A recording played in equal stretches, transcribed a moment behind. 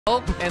Oh,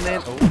 and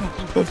then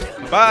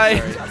Bye.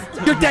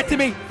 You're dead to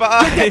me.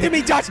 Bye. You're dead to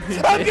me, Josh.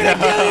 I'm gonna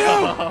kill you.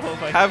 Oh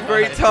Have a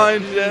great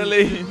time,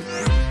 Jelly.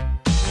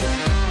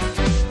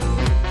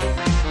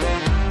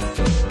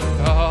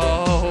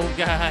 Oh,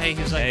 guys.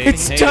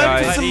 It's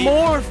time for some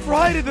more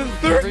Friday the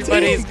 13th.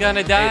 Everybody's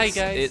gonna die,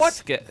 guys.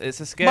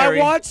 It's a scary.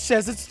 My watch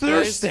says it's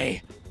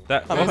Thursday.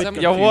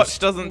 Your watch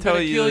doesn't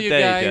tell you the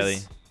day, Jelly.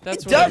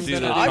 That's It what I'm does, Do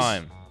the gonna Josh.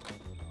 time.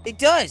 It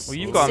does. Well,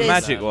 you've It got a says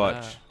magic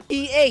watch.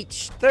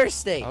 EH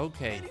Thursday.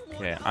 Okay.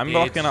 Okay, I'm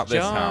locking up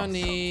this house.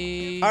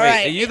 Johnny. All Wait,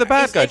 right. are you the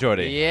bad guy,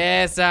 Jordy?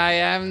 Yes, I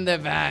am the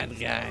bad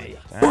guy.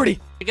 Jordy.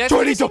 You guys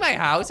Jordy, want to see don't. my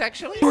house,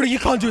 actually? Jordy, you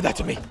can't do that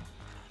to me.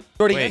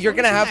 Jordy, Wait, you're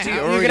gonna have to. you're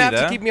You're already gonna have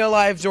there? to keep me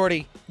alive,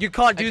 Jordy. You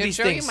can't I do can these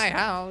show things. you my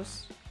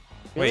house.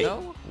 Wait,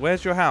 No?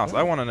 where's your house?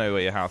 I want to know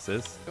where your house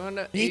is.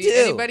 Me too.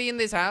 Anybody in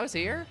this house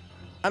here?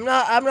 I'm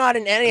not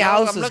in any No,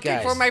 houses, I'm looking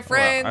guys. for my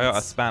friends. Well, I got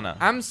a spanner.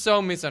 I'm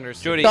so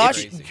misunderstood. Jordy,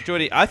 Josh?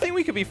 Jordy, I think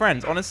we could be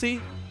friends.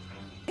 Honestly,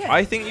 Yeah.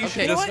 I think you Okay,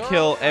 should you just know what?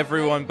 kill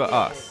everyone but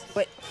us.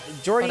 But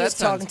Jordy Oh, that is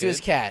talking sounds to his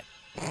good. cat.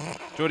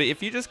 Jordy,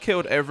 if you just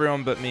killed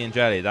everyone but me and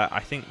Jelly, I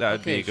think that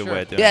would be Okay, a good sure.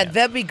 way of doing Yeah, it.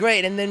 that'd be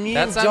great. And then me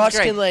That and sounds Josh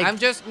great. can like I'm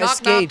just knock,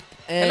 escape knock.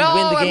 and Hello,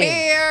 win the I'm game.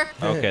 here.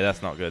 Okay,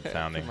 that's not good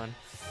sounding. Come on.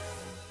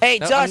 Hey,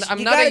 No, Josh, I'm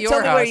you not at gotta your tell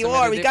me where house, you I'm at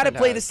are. a We gotta different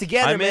play house. this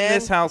together, I'm man. in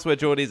this house where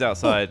Jordy's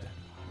outside.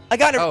 I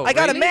got a, Oh, I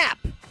got a really? map.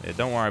 Yeah,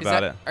 don't worry Is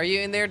about that, it. are you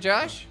in there,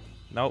 Josh?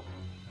 Nope,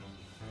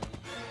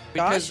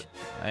 Because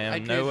I am I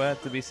could- nowhere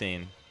to be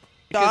seen.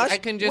 Josh, I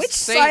can just which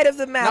say, side of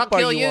the map not are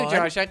kill you you, on?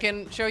 Josh. I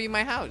can show you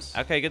my house.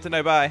 Okay, good to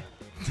know. Bye.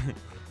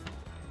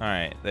 All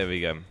right, there we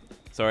go.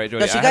 Sorry,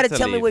 Jordy. Josh, you I had gotta to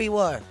tell me leave. where you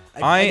are.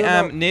 I don't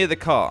am know. near the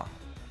car.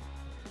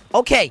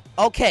 Okay,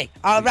 okay,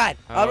 all right,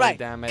 all Oh, right.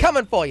 damn it.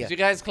 Coming for you. Did you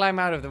guys climb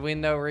out of the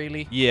window,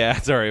 really? Yeah,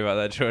 sorry about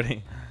that,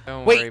 Jordy.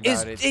 Don't worry Wait,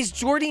 about it. is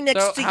Jordy next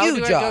So to how you,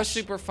 do I Josh? go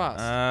super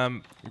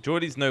fast?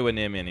 Jordy's nowhere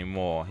near me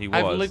anymore. He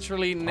was. I've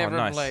literally never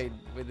nice. played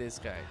with this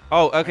guy.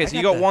 Oh, okay. So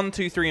you got got the- 1,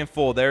 2, 3, and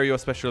 4. There are your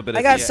special I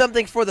abilities. got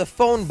something for the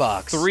phone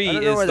box. 3 I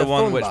don't know is where the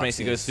one phone which box makes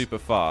you go is. super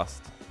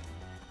fast.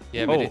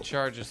 Yeah, but Oh, it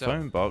charges up.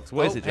 Phone box.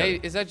 What is it, Jelly? Hey,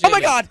 is that Oh Jelly?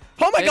 my God!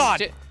 Oh my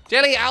God!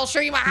 Jelly, I'll show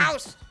you my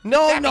house.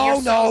 No, Damn it, no, you're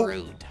so no.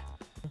 rude.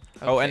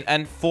 Oh, Okay.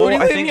 and 4 Jordy, I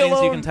leave think me means you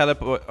alone. can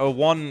teleport.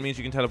 1 means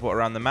you can teleport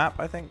around the map.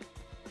 I think.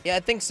 Yeah, I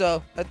think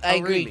so. I Oh,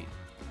 agree. really?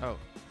 Oh.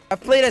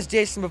 I've played as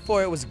Jason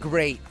before. It was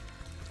great.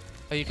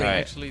 Oh, you can Right.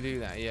 actually do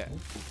that, yeah.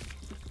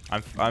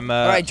 All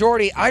right,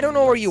 Jordy, I don't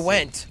know where you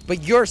went,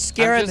 but you're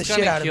scaring the just shit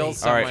gonna out of kill me.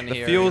 some- All right. someone The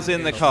here fuel's and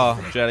in the kill car,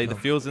 Jelly. The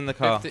fuel's in the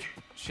car.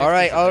 All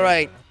right, all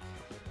right.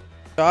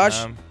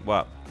 Josh,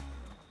 What?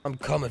 I'm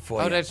coming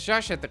for Oh, you. that's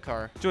Josh at the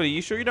car. Jordy,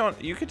 you sure you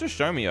don't? You could just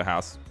show me your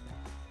house.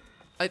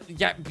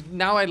 Yeah, but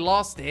now I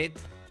lost it.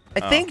 I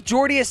think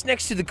Jordy is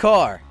next to the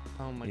car.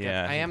 Oh my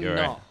Yeah, God. I am you're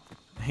right. not.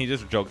 He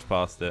just jogged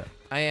past it.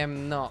 I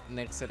am not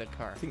next to the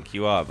car. I think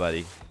you are,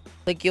 buddy.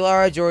 I think you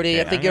are, Jordy.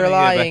 Okay, I think I'm you're gonna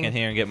Get lying. back in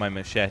here and get my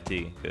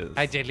machete. 'Cause-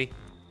 Hi, Jelly.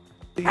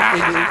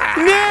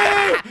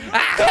 No!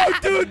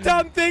 Don't do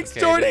dumb things,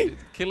 Jordy! Okay,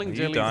 killing Are you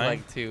Jelly's dying?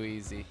 like too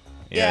easy.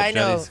 Yeah, I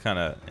know. Jelly's kind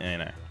of, you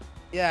know.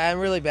 Yeah, I'm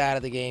really bad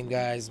at the game,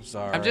 guys. I'm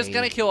sorry. I'm just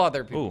gonna kill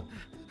other people. Ooh.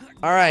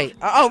 All right.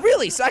 Oh,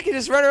 really? So I can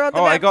just run around the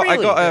Oh, map I got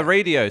freely? a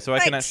radio, so I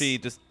can Thanks. actually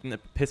just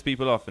piss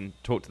people off and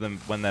talk to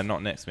them when they're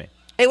not next to me.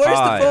 Hey, where's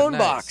Hi. the phone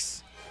Nice.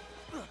 box?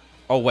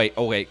 Oh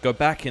wait, go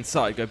back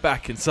inside, go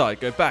back inside,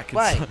 go back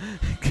Why? inside.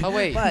 Oh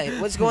wait, Why?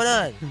 What's going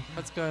on?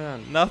 what's going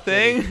on?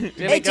 Nothing. Jelly,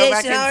 Hey, go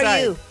back Jason, how are inside.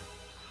 you?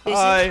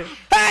 Hi.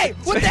 Hey,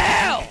 what the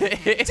hell?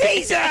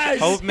 Jesus!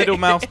 Hold middle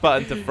mouse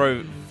button to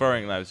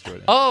throwing those,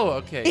 Jordan. Oh,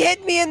 okay. He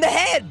hit me in the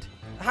head.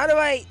 How do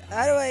I?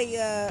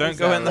 Don't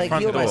go in the like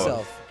front heal door.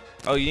 myself?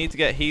 Oh, you need to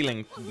get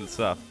healing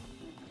stuff.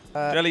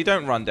 Jelly,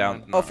 don't run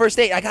down. Oh, first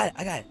aid. I got it.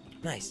 I got it.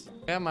 Nice.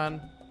 Come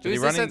on. Jelly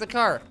Who's this running- at the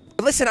car?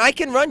 But listen, I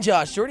can run,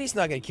 Josh. Jordy's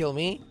not gonna kill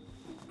me.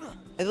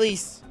 At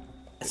least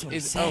that's what he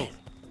said.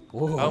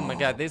 Whoa. Oh my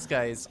God, this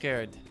guy is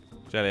scared.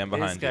 Jelly, I'm This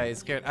behind guy you. is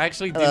scared. I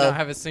actually do Hello. not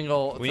have a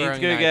single We need to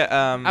throwing go knife. get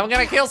I'm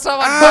gonna kill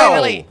someone Ow!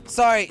 finally.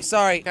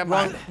 Sorry. Come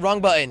Wrong, on. wrong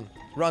button.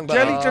 Wrong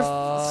button. Jelly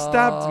just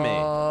stabbed me.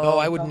 Oh,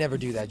 I would never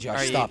do that, Josh.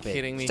 Are you Stop it.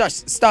 kidding me? Josh,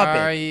 stop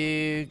Are it.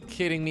 you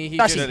kidding me? He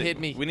Josh, just he- hit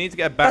me. We need to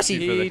get a battery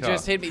for the He car.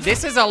 just hit me.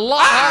 This is a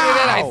lot harder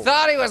than I Ow.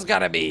 thought it was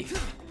gonna be.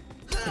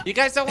 You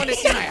guys don't want to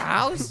see my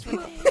house?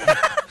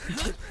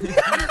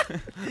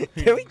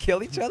 Can we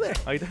kill each other?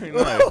 I don't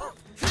know.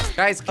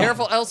 Guys,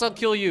 careful, else I'll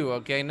kill you,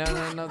 okay? No,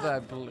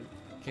 that.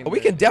 We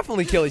can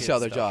definitely kill each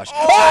other, Stop. Josh.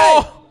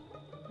 Oh!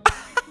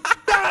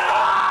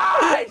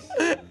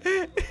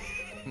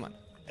 Come on.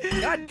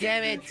 God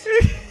damn it.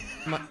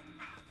 Come on.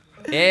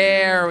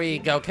 There we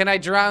go. Can I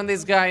drown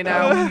this guy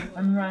now?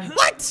 I'm running.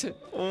 What?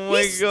 Oh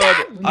my He god!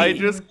 stabbed I me.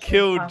 just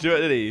killed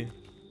Jelly.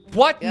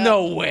 What? Yeah.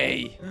 No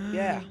way.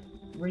 Yeah.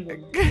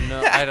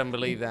 No, I don't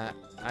believe that.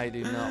 I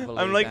do not believe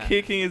I'm like that.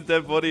 kicking his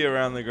dead body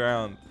around the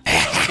ground.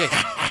 Okay.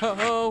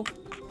 Oh,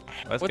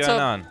 What's What's going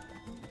up? on?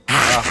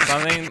 Oh,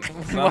 something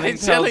Why tells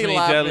is Jelly me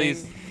laughing?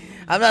 Jelly's.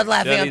 I'm not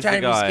laughing. Jelly's I'm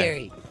trying the to be guy.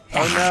 scary.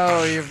 oh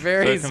no, you're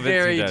very So convincing,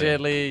 scary, Jelly.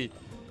 Jelly.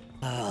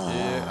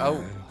 Yeah,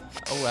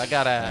 oh, I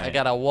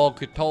got a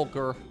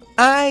walkie-talkie.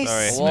 I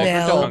Sorry.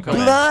 smell Don't come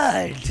in.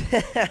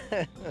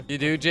 blood. You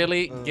do,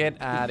 Jilly?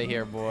 Get out of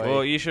here, boy.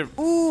 Well, you should.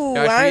 Ooh,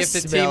 Josh, I we have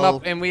to team smell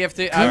up and we have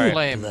to good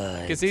outplay him.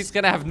 blood. Because he's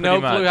going to have no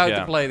Pretty clue much, how yeah.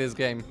 to play this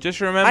game.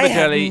 Just remember, I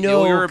have Jelly, no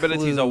all your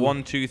abilities clue are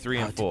 1, 2, 3,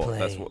 how and to 4.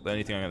 That's play. the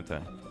only thing I'm going to tell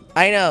you.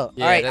 I know.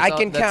 Yeah, all right, that's I all-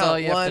 can that's all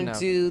count. you have to 1, know.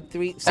 2,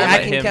 3. So Don't I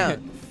let can him-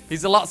 count.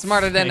 He's a lot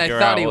smarter than I Figure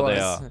thought out he what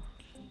they was. are.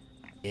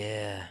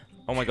 Yeah.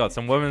 Oh my god,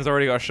 some woman's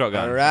already got a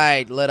shotgun. All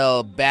right,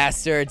 little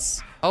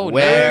bastards. Oh,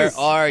 Where nice.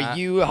 are I-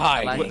 you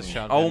I like hiding? the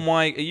shotgun. Oh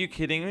my, are you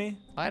kidding me?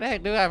 Why the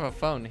heck do I have a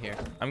phone here?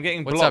 I'm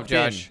getting What's up, blocked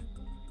Josh? in.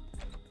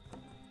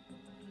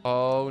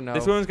 Oh, no.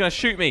 This woman's gonna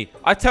shoot me.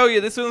 I tell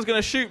you, this woman's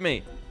gonna shoot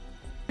me.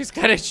 He's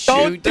going to shoot.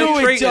 Don't They're do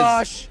it, traitors.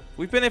 Josh.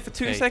 We've been here for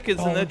 2 Hey. seconds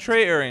and they're Don't.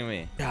 traitoring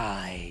me.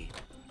 Die. I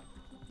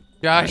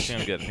Josh. think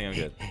I'm good. I think I'm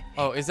good.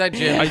 Oh, is that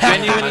Jilly? I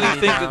genuinely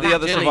think that the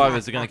other Jilly.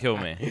 survivors are gonna kill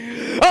me.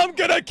 I'm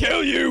gonna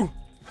kill you.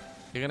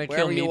 You're going to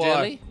kill Wherever me, you are.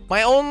 Jilly?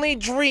 My only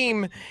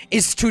dream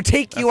is to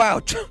take you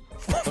out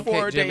for Okay,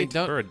 a Jilly, date.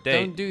 don't, For a date.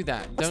 don't do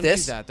that. What's don't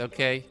this? do that,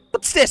 okay?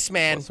 What's this,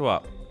 man? What's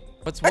up?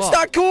 What's That's what?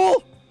 not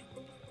cool.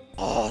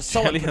 Oh,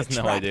 someone Jelly put a has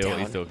no trap idea what down.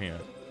 he's talking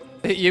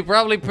about. You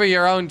probably put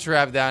your own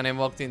trap down and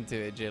walked into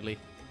it, Jilly.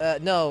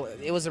 No,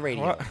 it was a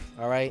radio. What?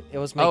 All right, it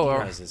was making Oh,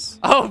 noises.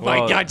 Oh my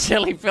Well- god,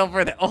 Jilly fell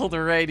for the old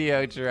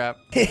radio trap.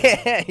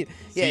 yeah, So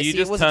see, you it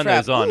just was a turn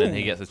trap. those on and Ooh.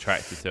 he gets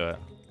attracted to it.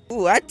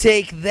 Ooh, I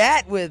take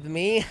that with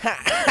me.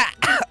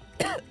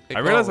 I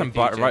realize I'm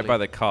right by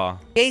the car.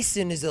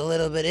 Jason is a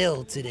little bit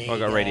ill today. Oh, I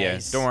got radio.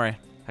 guys. Don't worry.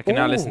 I can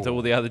now listen to Ooh.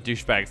 all the other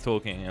douchebags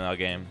talking in our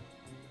game.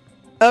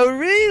 Oh,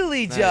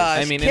 really, Nice. Josh?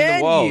 I mean, in Can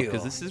the world, you?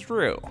 because this is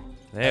real.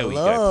 There we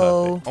go.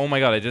 Hello? Perfect. Oh my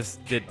god, I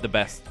just did the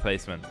best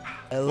placement.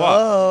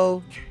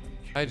 Hello.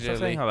 Hi, Stop Jilly.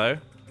 saying hello.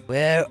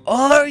 Where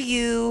are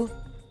you?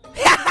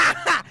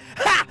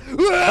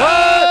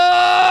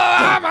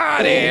 Oh, I'm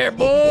out here,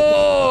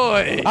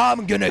 boy.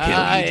 I'm gonna kill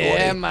I you,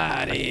 Jordy. am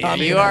out here. I'm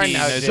You gonna are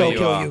now, so Jilly.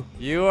 kill you.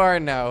 You are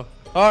now.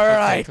 All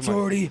right, come on.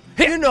 Jordy.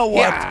 You know what?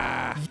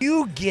 Yeah.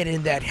 You get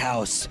in that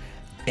house,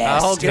 I'll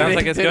bastard. get Sounds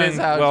like it's into going this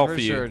house well for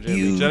for you. sure, Jilly.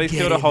 You Jelly's get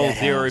killed a in whole that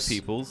 0 house.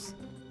 peoples.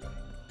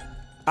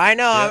 I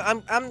know.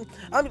 Yeah.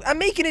 I'm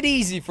making it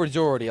easy for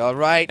Jordy. All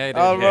right. Hey,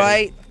 dude, all hey.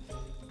 right.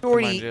 Come on,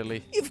 Jordy,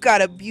 Jilly. you've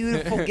got a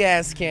beautiful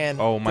gas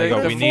can. Oh my Take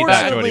god, the we need that,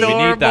 front Jordy.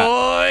 We need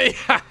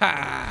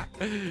that.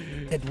 boy.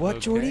 And what, Okay.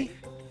 Jordy?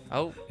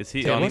 Oh. Is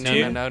he Jilly, on no,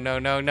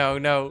 you?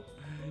 no.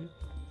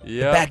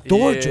 Yeah. back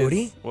door,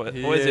 Jordy. What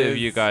is it with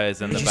you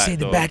guys and Did the you back say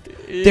the door? back?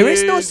 He There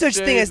is no is such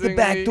thing as the chasing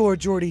back me. door,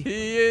 Jordy.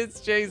 He is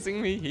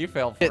chasing me. He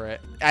fell for it.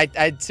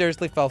 I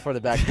seriously fell for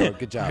the back door.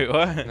 Good job. Wait,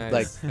 what? Nice.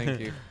 Like- Thank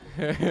you.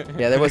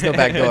 Yeah, there was no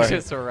back door. I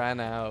just ran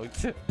out.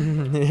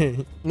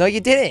 No, you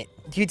didn't.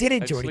 You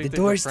didn't, I Jordy. actually The did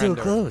door's still friend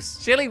door.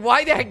 closed. Chili,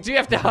 why the heck do you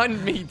have to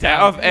hunt me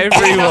down? Out of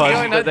everyone You're not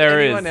going that hunt there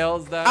anyone is.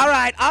 else down.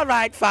 All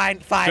right, fine.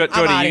 Jordy,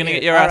 I'm you outta gonna here.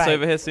 get your All ass right.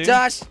 over here soon?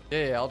 Josh,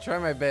 Yeah, I'll try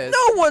my best.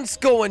 no one's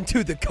going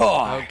to the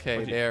car.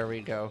 Okay, there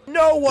we go.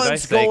 No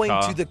one's say going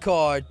car? to the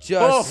car, just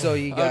Oh, so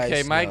you guys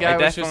okay, my know. guy I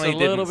was just a definitely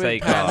little didn't say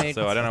bit car, panicked.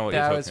 so I don't know what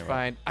you're That talking was about.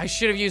 fine. I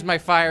should have used my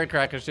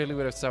firecracker. Chili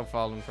would have so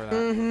fallen for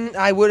that.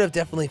 I would have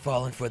definitely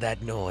fallen for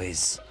that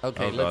noise.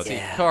 Okay, Oh, let's God. see.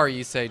 Yeah. Car,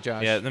 you say,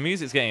 Josh? Yeah, the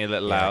music's getting a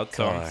little Yeah, loud,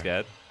 so I'm car.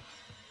 scared.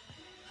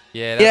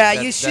 Yeah, Yeah,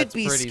 that's you should that's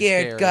be pretty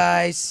scared, scary.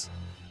 guys.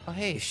 Oh,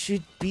 hey, You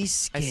should be I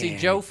scared. see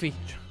Jofi.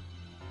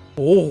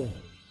 Oh.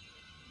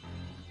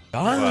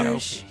 Wow.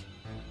 Josh.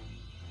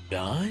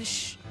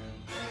 Josh.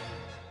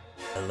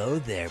 Hello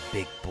there,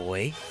 big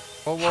boy.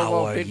 Whoa, How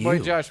whoa, are big boy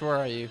you? Josh, where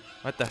are you?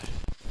 What the?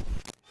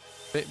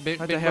 Big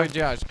What the boy hell?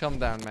 Josh, calm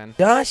down, man.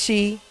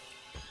 Joshy.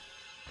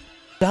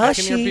 I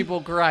can hear Joshy.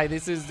 people cry.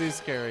 This is too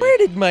scary. Where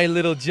did my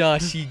little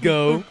Joshy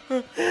go?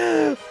 Where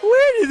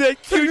did that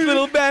cute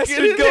little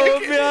bastard go,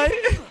 man?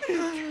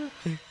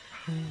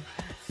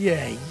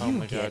 Yeah, you Oh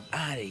my get God.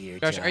 out of here,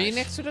 Josh, are you Josh.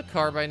 next to the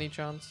car by any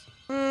chance?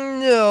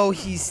 No,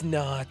 he's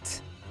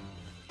not.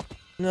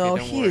 No,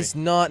 Okay, don't he worry. is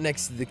not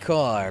next to the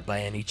car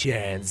by any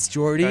chance,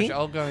 Jordy. Josh,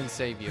 I'll go and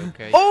save you,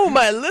 okay? Oh,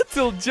 my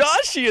little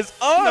Joshy is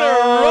on No.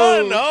 a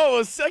run.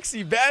 Oh,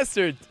 sexy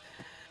bastard.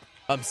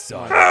 I'm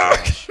sorry,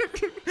 Josh.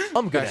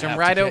 I'm gonna Gosh, have I'm to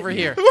right pet over you.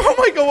 here. Oh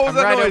my God, what was I'm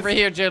that right noise? over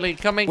here, Jilly.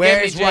 Come and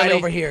Where's get me, Jilly. right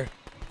over here?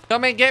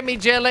 Come and get me,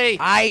 Jilly.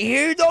 I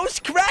hear those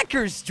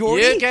crackers,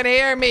 Jordy. You can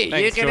hear me.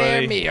 Thanks, you can hear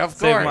Jordy. me, of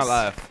Saved course. my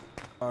life.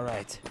 All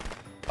right.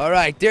 All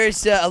right,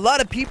 there's a lot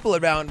of people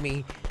around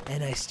me,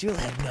 and I still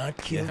have not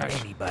killed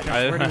Gosh. anybody.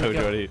 I Where don't did know, he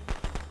go? Jordy.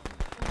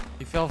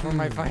 You fell for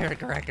my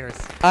firecrackers.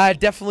 I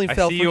definitely I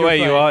fell see for you your where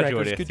you are, firecrackers.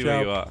 Jordy. I Good see where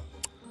job. you are.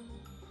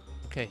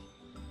 Okay.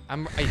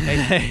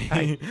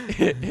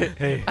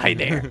 Hi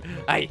there.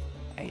 Hi.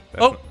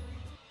 Oh,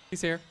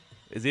 he's here.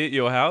 Is he at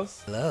your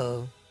house?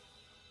 Hello.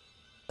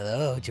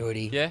 Hello,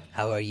 Jordy. Yeah?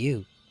 How are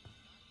you?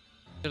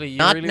 Jilly, you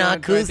Knock, really knock,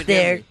 wanna try who's to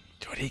there? get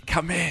Jordy,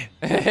 come here.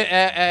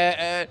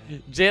 me?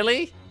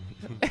 Jilly?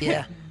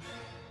 Yeah.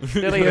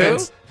 Jilly who?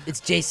 It's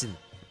Jason.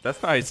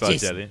 That's not how you spell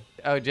Jason. Jelly.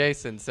 Oh,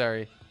 Jason,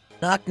 sorry.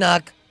 Knock,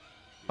 knock.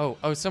 Oh,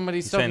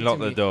 somebody's He's talking saying to lock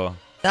me. the door.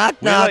 Knock,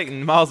 We're knock. like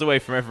miles away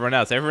from everyone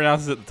else. Everyone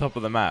else is at the top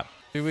of the map.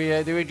 Do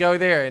we go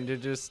there and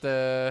just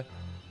Okay,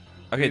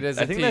 Meet as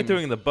a I think they're team.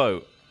 doing the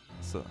boat.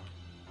 So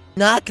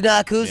Knock,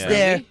 knock. Who's Yeah.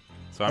 there?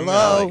 So I'm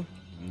Hello? gonna like,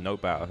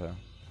 nope out of her.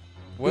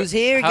 Who's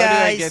here, How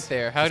guys? do I get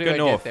there? How Let's do go I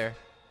north. get there?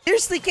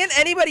 Seriously, can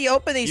anybody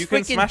open these You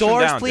can freaking smash them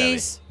doors, down,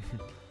 please?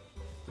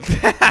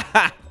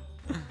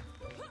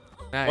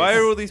 Nice. Why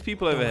are all these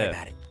people over Don't worry here?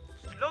 about it.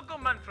 So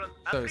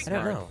I don't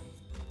smart. know.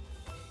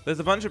 There's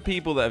a bunch of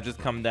people that have just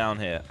come down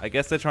here. I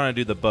guess they're trying to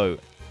do the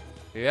boat.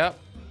 Yep.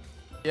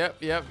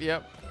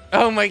 Yep.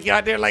 Oh my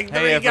God, they're like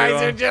Hey, 3 guys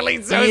everyone. are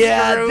jelly so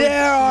Yeah, screwed.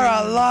 there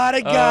are a lot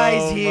of guys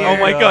Oh here. Oh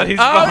my God, he's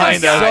Oh my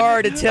behind God. us.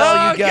 Sorry to tell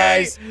you Okay.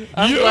 guys.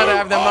 I'm glad I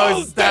have the all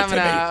most stamina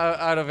detonate.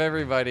 out of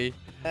everybody.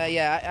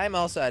 Yeah, I'm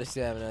also out of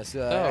stamina,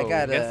 so I Oh,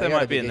 got I guess they got a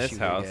might be big in this issue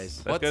here, house. guys.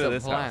 Let's What's go to the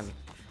this plan? house.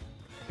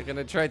 They're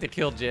gonna try to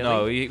kill Jelly.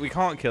 No, we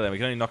can't kill him. We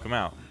can only knock him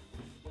out.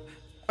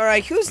 All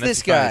right, who's Unless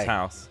this we find his guy?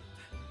 house.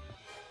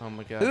 Oh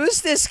my God.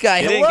 Who's this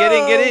guy? Get in,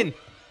 Hello? get in.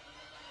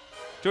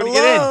 Jordan,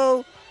 get in.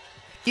 Hello?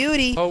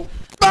 Beauty. Oh.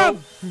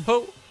 Boom.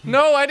 Oh.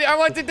 No, I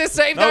wanted to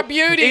save Nope, that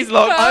beauty. he's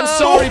locked. I'm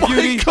sorry, Oh my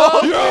Beauty.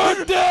 God.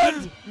 You're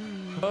dead.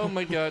 Oh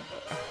my God.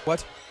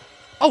 What?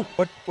 Oh.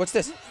 What's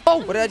this? Oh.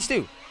 What did I just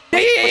do? Yeah.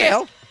 What the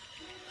hell?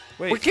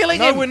 Wait, We're killing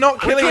no, him. we're not We're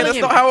killing him. killing That's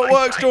him. not how it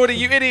works, Jordan,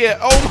 you idiot.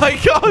 Oh my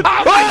God.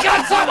 Oh my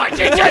God, someone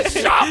just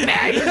shot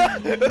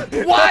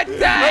me. What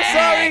the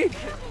heck?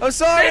 I'm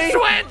sorry. This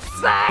went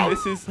south.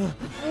 This is...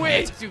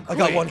 Way too quick. I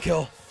got one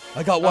kill.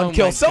 I got one Oh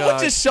kill. my Someone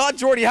God. just shot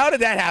Jordy. How did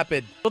that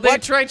happen? Well, they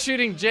What? tried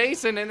shooting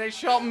Jason and they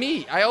shot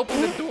me. I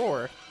opened the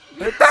door.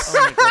 Oh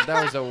my God,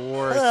 that was the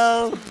worst.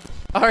 Hello.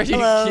 Are you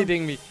Hello.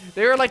 kidding me?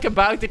 They were like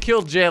about to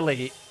kill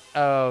Jelly.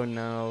 Oh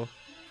no.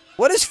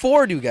 What does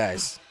 4 do,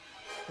 guys?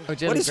 Oh,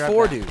 Jelly, What does grab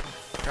 4 that. do?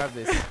 Grab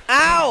this.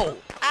 Ow!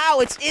 Ow!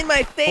 It's in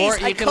my face.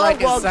 Or I you can can't like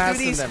walk through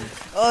assassin these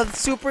them.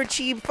 super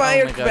cheap Oh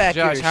my God, firecrackers.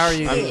 Josh, how are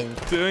you I'm doing?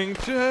 doing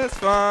just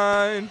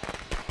fine.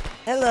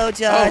 Hello,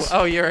 Josh.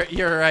 Oh, you're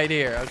right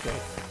here. Okay.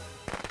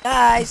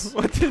 Guys.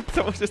 What did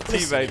someone just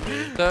teammate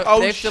me? So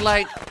Oh, they have to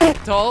like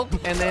talk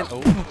and then.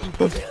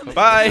 Oh.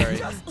 Bye.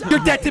 Sorry. You're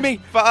dead to me.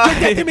 Bye. You're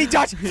dead to me,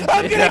 Josh. I'm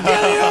gonna kill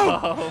you.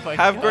 Oh my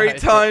Have God. great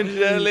time,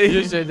 Jelly.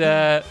 You should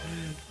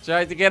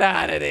try to get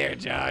out of there,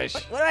 Josh.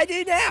 What do I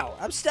do now?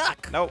 I'm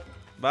stuck. Nope.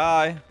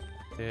 Bye.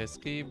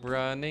 Just keep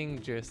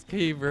running. Just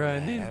keep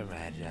running. All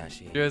right,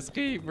 Joshy. Just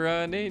keep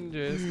running.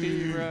 Just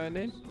keep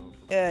running.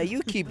 Yeah,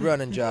 you keep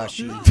running,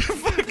 Joshy.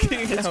 Fucking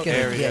It's hell. gonna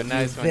There we go. get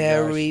Nice you one,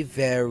 very,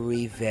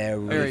 very,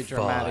 Very far.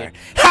 dramatic.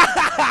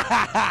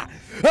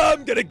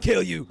 I'm gonna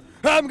kill you.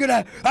 I'm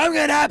gonna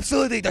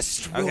absolutely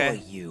destroy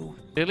Okay. you.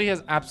 Billy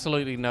has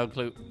absolutely no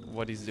clue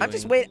what he's doing.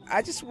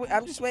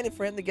 I'm just waiting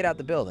for him to get out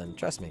the building.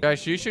 Trust me.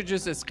 Josh, you should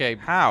just escape.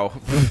 How?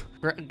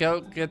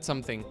 Go get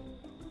something.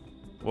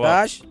 What?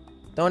 Josh,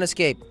 don't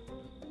escape.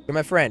 You're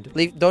my friend.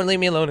 Don't leave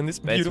me alone in this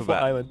Baseball beautiful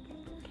bat.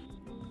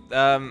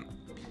 island.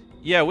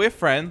 Yeah, we're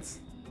friends.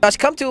 Josh,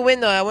 come to a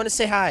window. I want to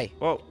say hi.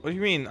 Well, what do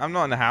you mean? I'm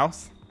not in the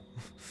house.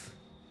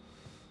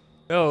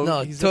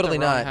 No, he's totally at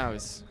the wrong not.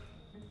 House.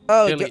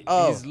 Oh, Billy,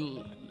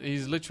 oh.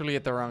 he's literally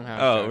at the wrong house.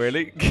 Oh, Josh.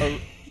 really?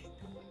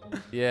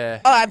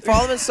 Yeah. Oh, I'm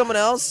following someone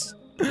else.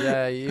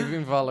 Yeah, you've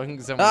been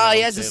following someone. Oh,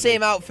 he else, has the Billy.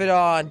 same outfit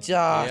on.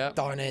 Josh, Yep.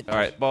 darn it. All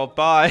right. Well,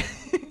 bye.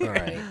 All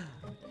right.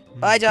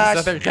 Bye, This Josh.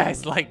 other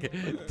guy's like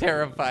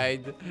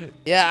terrified.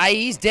 Yeah,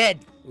 he's dead.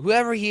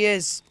 Whoever he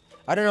is,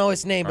 I don't know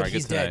his name, All but right,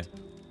 he's good to dead.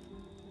 know.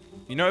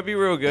 You know, it'd be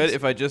real good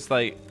if I just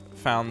like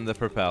found the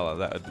propeller.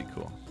 That would be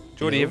cool.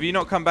 Jordy, Hello? have you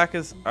not come back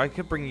as? I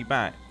could bring you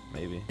back,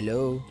 maybe.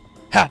 Hello.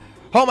 Ha!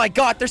 Oh my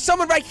God! There's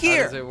someone right How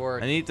here. does it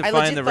work? I need to I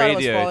find legit the thought I was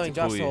radio following to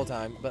Josh call the whole you.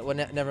 time,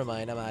 but never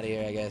mind. I'm out of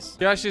here, I guess.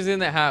 Josh is in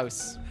the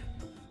house.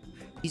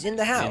 He's in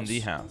the house. In the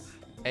house.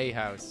 A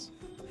house.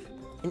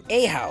 In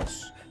a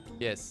house.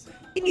 Yes.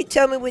 Can you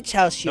tell me which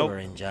house you Nope. were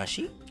in,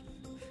 Joshy?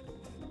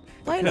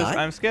 Why Because not?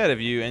 I'm scared of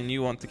you and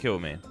you want to kill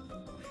me.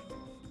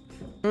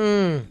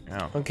 Hmm.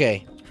 Oh.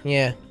 Okay.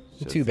 Yeah.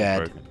 Shit, Too it's bad.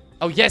 broken.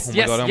 Oh yes, Oh my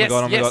yes, god, oh my yes, god,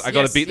 oh my yes, god. I gotta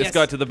yes, beat this yes.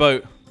 guy to the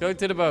boat. Go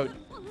to the boat.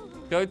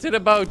 Go to the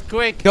boat,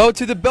 quick. Go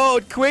to the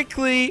boat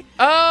quickly.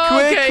 Oh,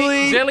 okay.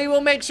 Quickly. Jelly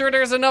will make sure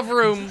there's enough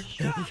room.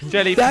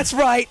 Jelly, That's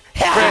right.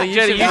 Jelly, you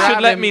Jelly, should you grab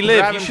should let him, me live.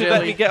 grab You him, should let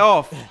Jelly. me get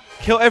off.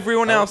 Kill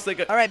everyone else that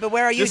go. All right, but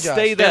where are you, Just Josh?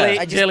 stay there. Jelly,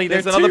 I just- Jelly,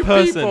 there's there's another two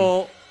person.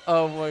 people.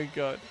 Oh my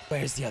god.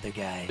 Where's the other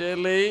guy?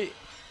 Jelly.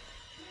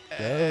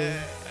 Hello.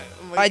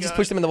 Oh my I just God.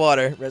 pushed him in the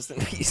water. Rest in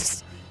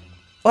peace.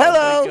 Oh Well, my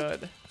hello.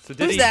 God. So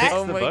did Who's he that? fix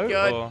Oh the my boat?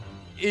 God. Or?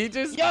 He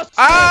just.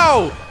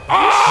 Ow!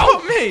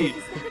 Oh! You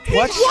shot me!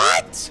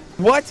 What?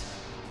 What?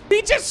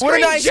 He just What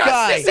a screamed nice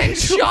guy. justice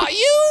and shot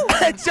you.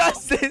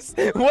 Justice.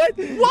 What?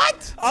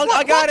 What?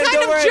 I got it. What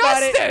Don't worry kind about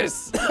of it.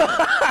 justice? What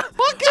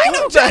kind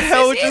of What the justice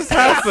hell is just this?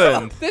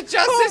 happened? The justice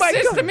Oh my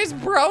God. system is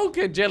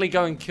broken. Jelly,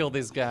 go and kill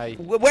this guy.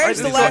 Where's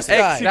I the just last got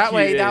guy? executed. That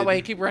way, that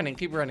way. Keep running,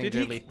 Did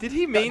Jelly.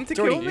 he mean to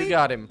Jordy, kill You me?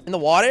 got him. In the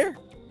water?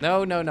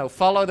 No, no, no.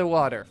 Follow the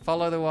water.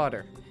 Follow the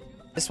water.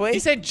 This way? He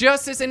said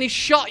justice and he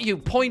shot you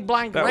point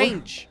blank That was-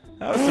 range.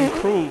 That was some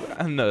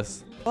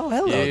cruelness. Oh,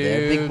 hello You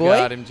there, big boy.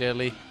 got him,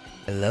 Jelly.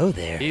 Hello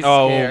there. He's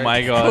Oh scared.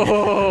 my god.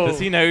 Oh. Does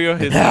he know you're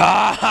his? You're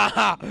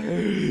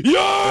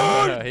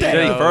He dead.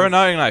 Jelly, knows. throw a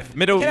throwing knife.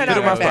 Middle Get it out mouse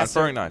of my button, face.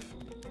 throwing knife.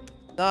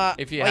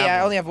 If you oh, have yeah, I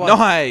one. only have one.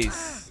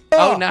 Nice.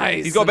 Oh,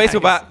 nice. He's got a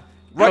baseball bat.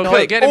 Right Go,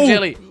 click. get him, Ooh,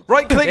 Jelly.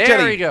 Right click, There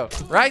Jelly. we go.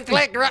 Right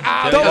click.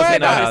 Right. Don't worry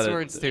about his it.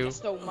 words too.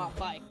 Stole my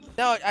bike.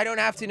 No, I don't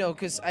have to know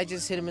because I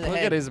just hit him in the Look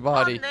head. at his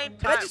body. Can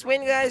I just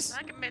win, guys?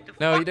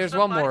 No, there's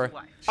one more.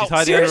 She's Oh,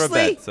 hiding under a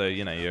seriously? bed, so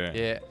you know you're.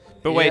 Yeah.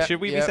 But wait, Yeah, should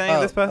we be yeah. saying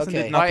this person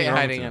okay. did Why are nothing you wrong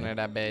hiding to under him?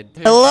 that bed?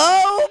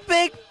 Hello,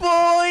 big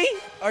boy,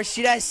 or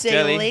should I say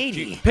Jelly,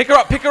 lady? pick her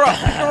up, pick her up,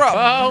 pick her up.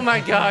 Oh my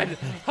God!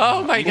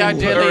 Oh my God, Ooh,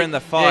 Jelly! put her in the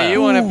fire. Yeah,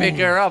 you want to pick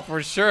her up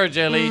for sure,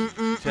 Jelly.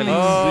 Jelly,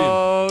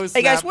 Oh, Hey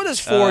snap. guys, what does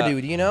 4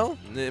 do? Do you know?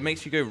 zoom. It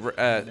makes you go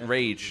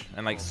rage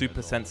and like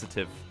super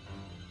sensitive.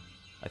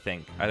 I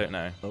think. I don't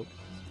know.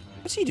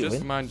 What's he doing?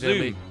 Just Come on, zoom.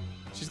 Jelly.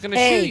 She's gonna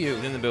Hey. shoot you.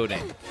 He's in the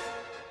building.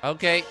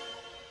 Okay.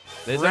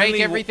 There's Break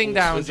only everything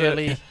down, was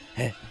Jelly.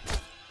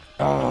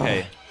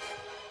 Okay.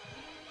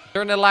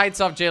 Turn the lights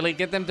off, Jelly.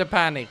 Get them to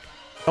panic.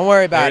 Don't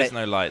worry about There it. is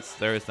no lights.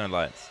 There is no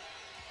lights.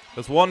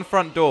 There's one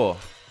front door.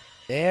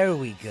 There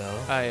we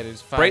go. Ah, it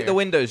is fire. Break the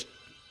windows.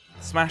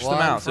 Smash them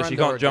One out so she front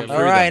door, can't jump Jelly.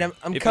 through All right, them.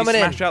 I'm if coming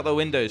you in. smash out the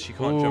windows, she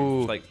can't Ooh.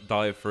 jump, like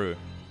dive through.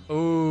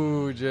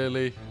 Ooh,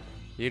 Jelly.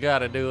 You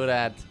gotta do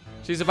that.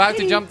 She's about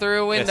to jump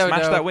through a window, yeah,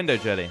 smash though. that window,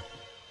 Jelly.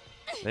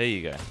 There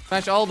you go.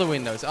 Smash all the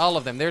windows, all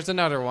of them. There's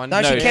another one.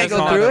 No, she can't you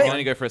go through You it? can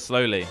only go for it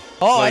slowly.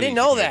 Oh, I Slowly didn't you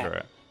know can go that. for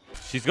it.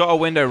 She's got a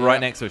window right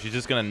Yep. next to her. She's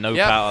just gonna nope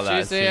Yep, out of that.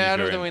 she's as soon as out of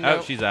you're the in. window.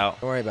 Oh, she's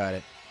out. Don't worry about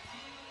it.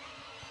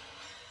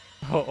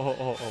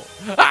 Oh.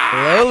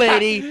 Hello,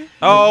 lady.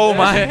 Oh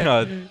my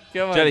God.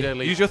 Come on, Jelly,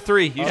 Jelly. use your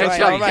 3. Use All your right,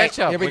 3. all right. Catch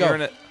up. Here we When you're go.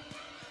 in it.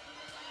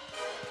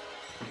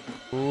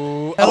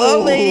 Ooh.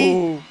 Hello,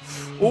 lady.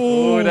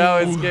 Ooh,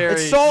 that was scary.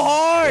 It's so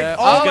hard. Yeah.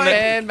 Oh, gonna- my.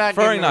 And back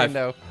Throwing in the knife.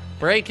 window.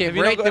 Break it. Have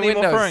you Break not the got any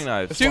more windows. throwing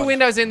knives? 2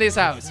 windows in this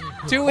house.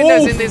 2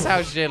 windows in this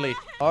house, Jelly.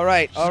 All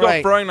right, She's all got a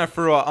right. throwing knife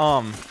through her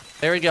arm.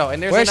 There we go.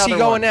 And there's Where's she another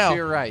going one now? to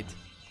your right.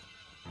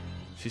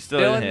 She's still,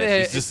 Still in in here.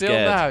 the She's just still in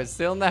scared. the house.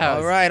 Still in the house.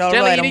 All right,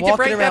 Jelly, I'm you need to walking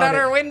break that around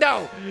other it.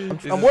 window.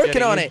 This I'm is working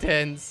getting on it.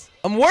 intense.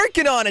 I'm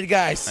working on it,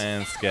 guys. I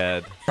am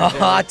scared.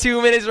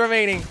 2 minutes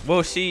remaining.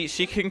 Well, she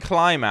can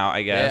climb out,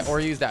 I guess. Yeah, or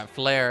use that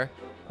flare.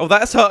 Oh,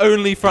 that's her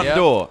only front Yep.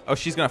 door. Oh,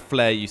 she's gonna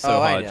flare you so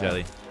Oh, I hard, know.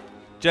 Jelly.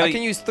 Jelly, I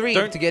can use 3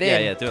 don't to get Yeah,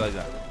 in. yeah, do it like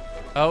that.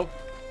 Oh.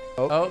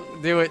 Oh. Oh,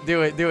 do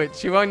it.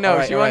 She won't know. All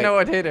right, She all won't right. know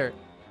what hit her.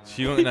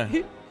 She won't know.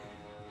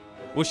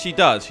 Well, she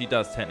does. She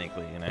does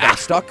technically, you know. I'm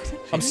stuck.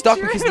 I'm stuck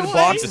She because ran of the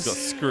away. She just got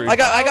boxes. screwed. I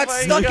got Oh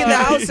my stuck in the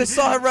God. house. I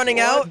saw her running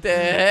What out. the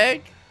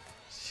heck?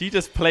 She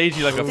just played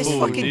you like a This fool.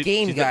 fucking dude.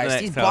 game, She's at the guys.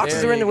 next These house.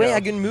 boxes There are in the you way. go.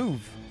 I can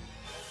move.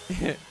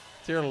 To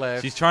your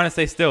left. She's trying to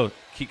stay still.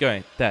 Keep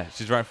going. There.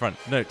 She's right in front.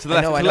 No, to the I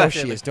left. know, to I the know left.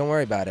 she is. Don't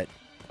worry about it.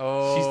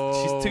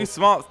 Oh. She's too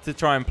smart to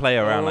try and play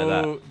around like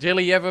that. Oh.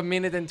 Jelly, you have 1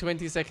 minute and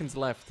 20 seconds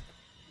left.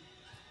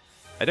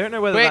 I don't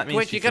know whether that means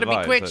Quick, she you gotta be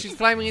survives, quick. but She's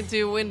climbing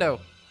into a window.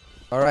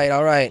 All right,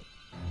 all right.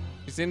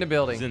 She's in the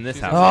building. She's in this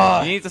She's house.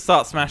 Ah. You need to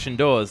start smashing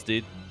doors,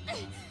 dude.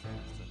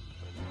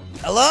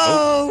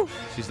 Hello.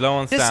 She's low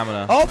on Just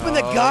stamina. open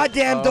the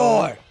goddamn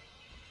door.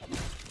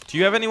 Do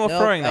you have any more Nope,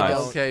 throwing I knives?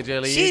 don't. Okay,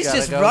 Jelly. you She's gotta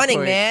just go running,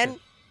 quick. man.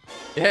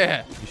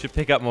 Yeah. You should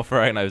pick up more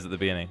throwing knives at the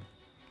beginning.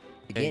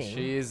 Okay, Beginning.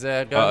 she's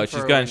going Oh, for she's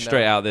a going window.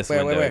 straight out this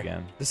Where, window where?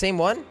 again. The same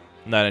one?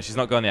 No, she's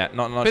not gone yet.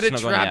 Not Put she's a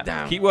not gone trap yet.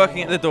 down. Keep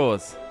working at the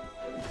doors.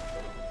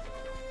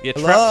 Yeah,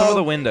 trap Hello? some of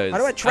the windows. How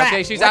do I trap?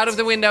 Okay, she's What? out of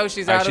the window.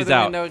 She's Alright, out of she's the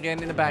out. window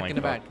again. In the back, my in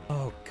the God. back.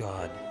 Oh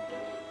God.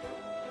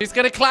 She's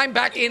gonna climb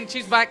back in.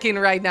 She's back in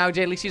right now,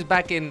 Jelly. She's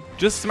back in.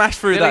 Just smash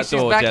through Jelly, that she's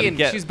door, back Jelly. in.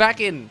 Get- She's back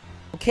in.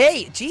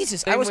 Okay,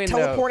 Jesus, I Same was window.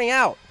 teleporting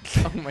out.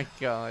 Oh my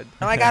God.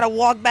 Now I gotta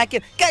walk back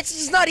in. Guys,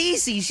 this is not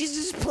easy. She's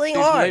just playing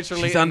She's hard.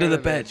 literally She's under the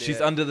bed. She's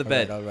yeah. under the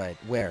bed. All right.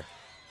 Where?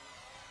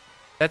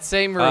 That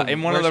same room.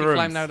 in one where of the she rooms.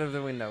 climbed out of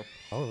the window.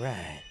 All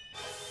right.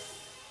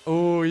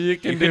 Oh, you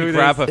can You do can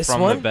grab this. her This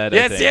from one? the bed. I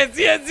Yes,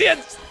 think.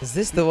 yes. Is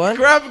this the one?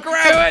 Grab. Do it.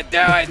 Grab it.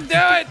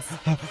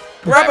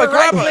 Grab her, right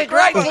grab her, click, grab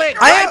right her. click.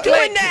 I right am doing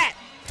click. that.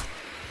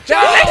 No,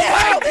 What the oh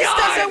hell? my This God.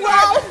 doesn't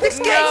work. This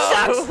game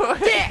No. sucks.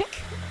 Dick.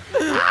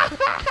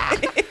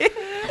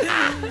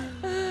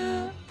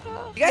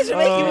 You guys are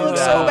making me look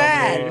so no,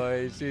 bad.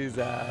 Boy, she's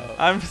out.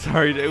 I'm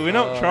sorry, dude. We're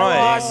not Oh.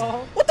 trying.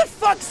 What the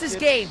fuck's this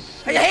game?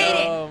 I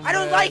hate Oh, it. I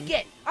don't man. like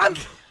it.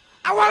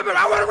 I want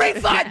a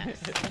refund.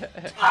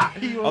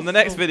 On the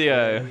next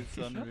video.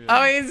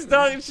 Oh, he's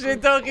talking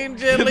shit, talking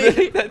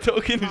Jelly. They're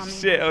talking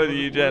shit on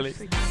you, Jelly.